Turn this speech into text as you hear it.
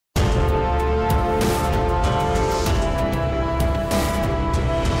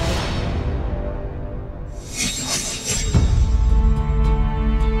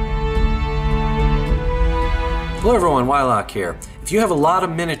Hello everyone, Wyloch here. If you have a lot of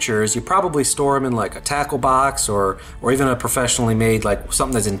miniatures, you probably store them in like a tackle box or even a professionally made, like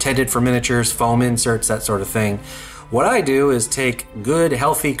something that's intended for miniatures, foam inserts, that sort of thing. What I do is take good,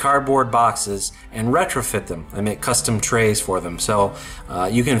 healthy cardboard boxes and retrofit them. I make custom trays for them. So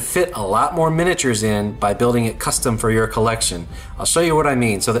you can fit a lot more miniatures in by building it custom for your collection. I'll show you what I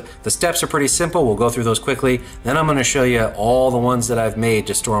mean. So the steps are pretty simple. We'll go through those quickly. Then I'm going to show you all the ones that I've made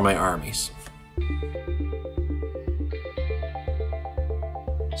to store my armies.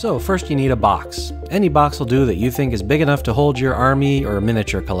 So first you need a box. Any box will do that you think is big enough to hold your army or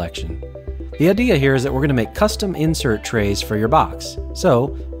miniature collection. The idea here is that we're going to make custom insert trays for your box.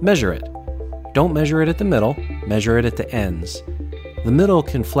 So measure it. Don't measure it at the middle, measure it at the ends. The middle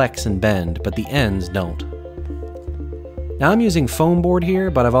can flex and bend, but the ends don't. Now I'm using foam board here,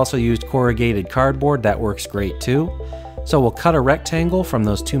 but I've also used corrugated cardboard. That works great too. So we'll cut a rectangle from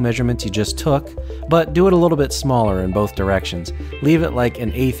those two measurements you just took, but do it a little bit smaller in both directions. Leave it like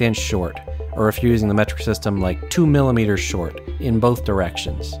an 1/8 inch short, or if you're using the metric system, like 2 millimeters short in both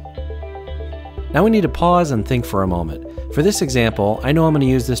directions. Now we need to pause and think for a moment. For this example, I know I'm going to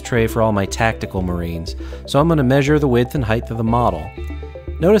use this tray for all my tactical marines, so I'm going to measure the width and height of the model.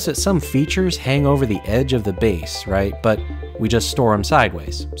 Notice that some features hang over the edge of the base, right? But we just store them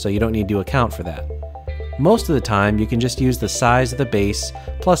sideways, so you don't need to account for that. Most of the time, you can just use the size of the base,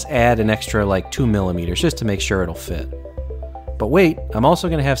 plus add an extra like 2 millimeters just to make sure it'll fit. But wait, I'm also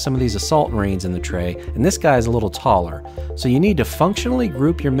going to have some of these assault marines in the tray, and this guy is a little taller, so you need to functionally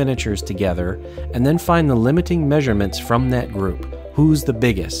group your miniatures together, and then find the limiting measurements from that group. Who's the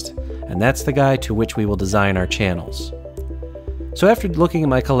biggest? And that's the guy to which we will design our channels. So after looking at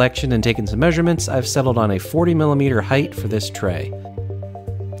my collection and taking some measurements, I've settled on a 40 millimeter height for this tray.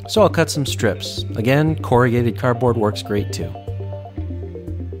 So I'll cut some strips. Again, corrugated cardboard works great too.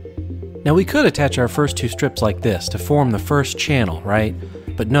 Now we could attach our first two strips like this to form the first channel, right?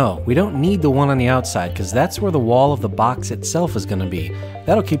 But no, we don't need the one on the outside because that's where the wall of the box itself is going to be.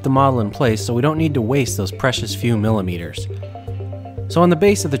 That'll keep the model in place, so we don't need to waste those precious few millimeters. So on the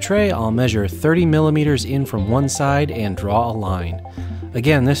base of the tray, I'll measure 30 millimeters in from one side and draw a line.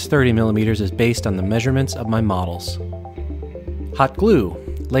 Again, this 30 millimeters is based on the measurements of my models. Hot glue.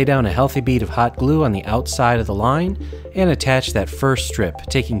 Lay down a healthy bead of hot glue on the outside of the line and attach that first strip,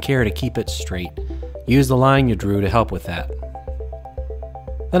 taking care to keep it straight. Use the line you drew to help with that.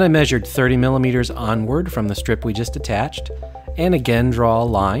 Then I measured 30 millimeters onward from the strip we just attached, and again draw a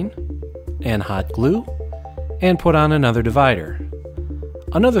line, and hot glue, and put on another divider.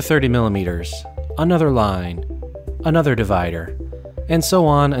 Another 30 millimeters, another line, another divider, and so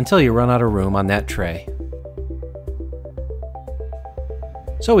on until you run out of room on that tray.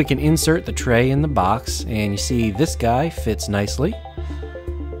 So we can insert the tray in the box, and you see this guy fits nicely.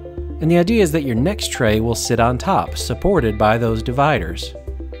 And the idea is that your next tray will sit on top, supported by those dividers.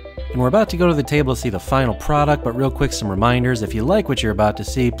 And we're about to go to the table to see the final product, but real quick, some reminders. If you like what you're about to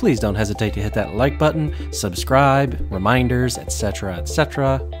see, please don't hesitate to hit that like button, subscribe, reminders, etc.,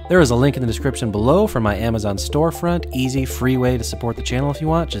 etc. There is a link in the description below for my Amazon storefront. Easy, free way to support the channel if you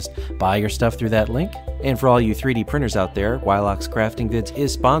want. Just buy your stuff through that link. And for all you 3D printers out there, Wyloch's Crafting Vids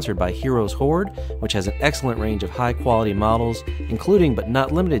is sponsored by Heroes Horde, which has an excellent range of high-quality models, including but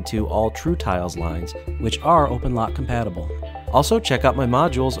not limited to all TrueTiles lines, which are OpenLock compatible. Also, check out my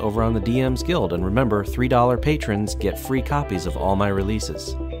modules over on the DM's Guild, and remember, $3 patrons get free copies of all my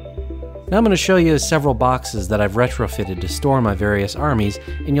releases. Now I'm going to show you several boxes that I've retrofitted to store my various armies,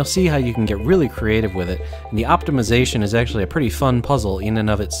 and you'll see how you can get really creative with it, and the optimization is actually a pretty fun puzzle in and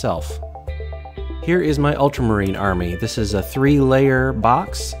of itself. Here is my Ultramarine army. This is a 3-layer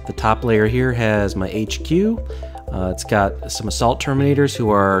box. The top layer here has my HQ. It's got some assault terminators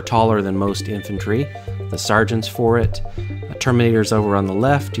who are taller than most infantry, the sergeants for it. Terminators over on the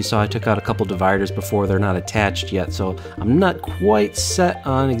left. You saw I took out a couple dividers before. They're not attached yet, so I'm not quite set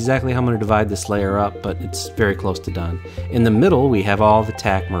on exactly how I'm going to divide this layer up, but it's very close to done. In the middle, we have all the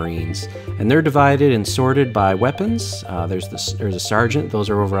TAC Marines, and they're divided and sorted by weapons. There's a sergeant. Those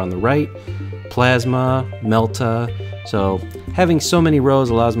are over on the right. Plasma, Melta. So having so many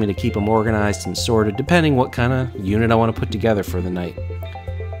rows allows me to keep them organized and sorted depending what kind of unit I want to put together for the night.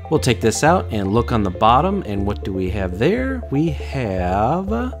 We'll take this out and look on the bottom, and what do we have there? We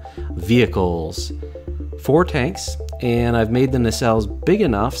have vehicles. 4 tanks, and I've made the nacelles big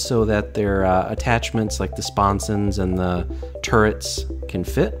enough so that their attachments like the sponsons and the turrets can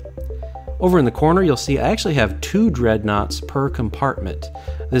fit. Over in the corner, you'll see I actually have 2 dreadnoughts per compartment.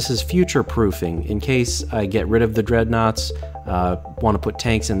 This is future proofing in case I get rid of the dreadnoughts, want to put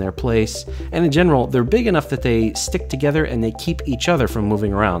tanks in their place, and in general, they're big enough that they stick together and they keep each other from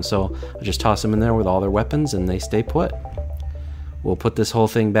moving around. So I just toss them in there with all their weapons and they stay put. We'll put this whole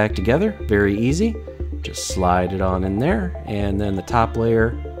thing back together, very easy. Just slide it on in there, and then the top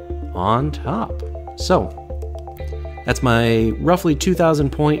layer on top. So that's my roughly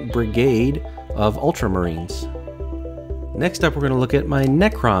 2,000 point brigade of Ultramarines. Next up, we're going to look at my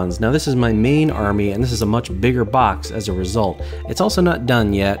Necrons. Now this is my main army, and this is a much bigger box as a result. It's also not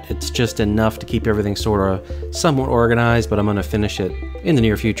done yet. It's just enough to keep everything sort of somewhat organized, but I'm going to finish it in the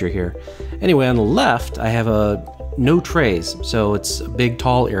near future here. Anyway, on the left, I have no trays, so it's a big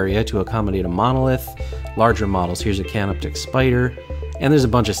tall area to accommodate a monolith, larger models. Here's a Canoptic Spider, and there's a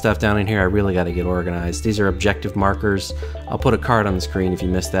bunch of stuff down in here I really got to get organized. These are objective markers. I'll put a card on the screen if you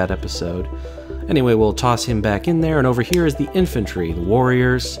missed that episode. Anyway, we'll toss him back in there, and over here is the infantry, the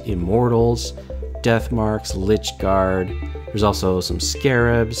warriors, immortals, death marks, lich guard. There's also some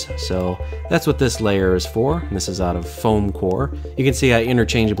scarabs, so that's what this layer is for. And this is out of foam core. You can see I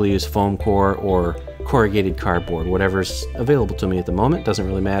interchangeably use foam core or corrugated cardboard, whatever's available to me at the moment, doesn't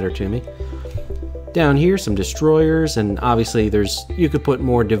really matter to me. Down here, some destroyers, and obviously you could put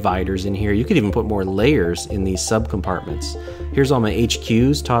more dividers in here. You could even put more layers in these sub-compartments. Here's all my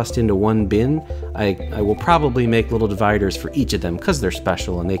HQs tossed into one bin. I will probably make little dividers for each of them because they're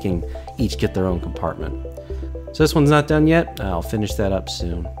special and they can each get their own compartment. So this one's not done yet. I'll finish that up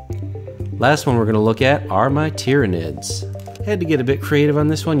soon. Last one we're going to look at are my Tyranids. Had to get a bit creative on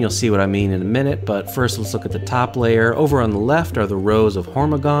this one, you'll see what I mean in a minute, but first let's look at the top layer. Over on the left are the rows of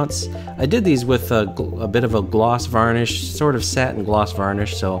Hormagaunts. I did these with a bit of a gloss varnish, sort of satin gloss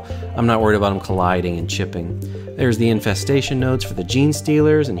varnish, so I'm not worried about them colliding and chipping. There's the infestation nodes for the Gene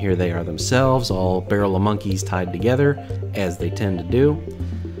Stealers, and here they are themselves, all barrel of monkeys tied together, as they tend to do.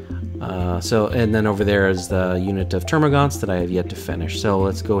 And then over there is the unit of Termagants that I have yet to finish. So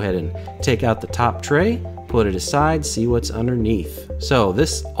let's go ahead and take out the top tray, put it aside, see what's underneath. So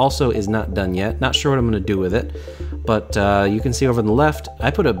this also is not done yet. Not sure what I'm going to do with it, but you can see over on the left,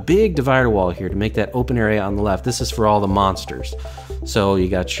 I put a big divider wall here to make that open area on the left. This is for all the monsters. So you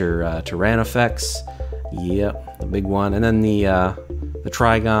got your Tyrannofex, yep, the big one, and then the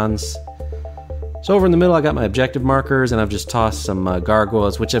Trigons. So over in the middle, I got my objective markers, and I've just tossed some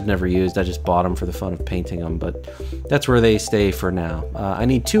gargoyles, which I've never used. I just bought them for the fun of painting them, but that's where they stay for now. I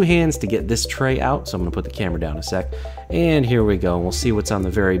need 2 hands to get this tray out, so I'm going to put the camera down a sec. And here we go. We'll see what's on the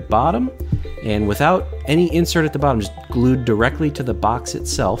very bottom. And without any insert at the bottom, just glued directly to the box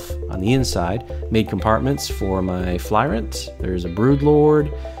itself on the inside, made compartments for my Flyrant. There's a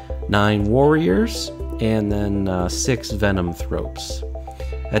Broodlord, 9 warriors, and then 6 Venom Thropes.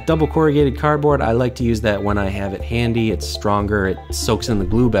 That double corrugated cardboard, I like to use that when I have it handy. It's stronger, it soaks in the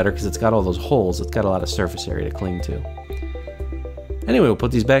glue better because it's got all those holes. It's got a lot of surface area to cling to. Anyway, we'll put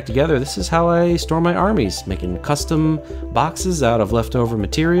these back together. This is how I store my armies, making custom boxes out of leftover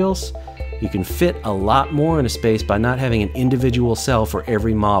materials. You can fit a lot more in a space by not having an individual cell for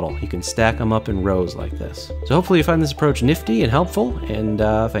every model. You can stack them up in rows like this. So hopefully you find this approach nifty and helpful, and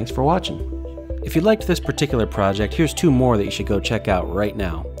thanks for watching. If you liked this particular project, here's 2 more that you should go check out right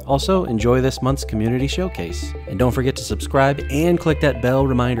now. Also, enjoy this month's community showcase. And don't forget to subscribe and click that bell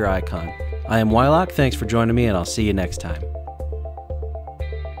reminder icon. I am Wyloch, thanks for joining me, and I'll see you next time.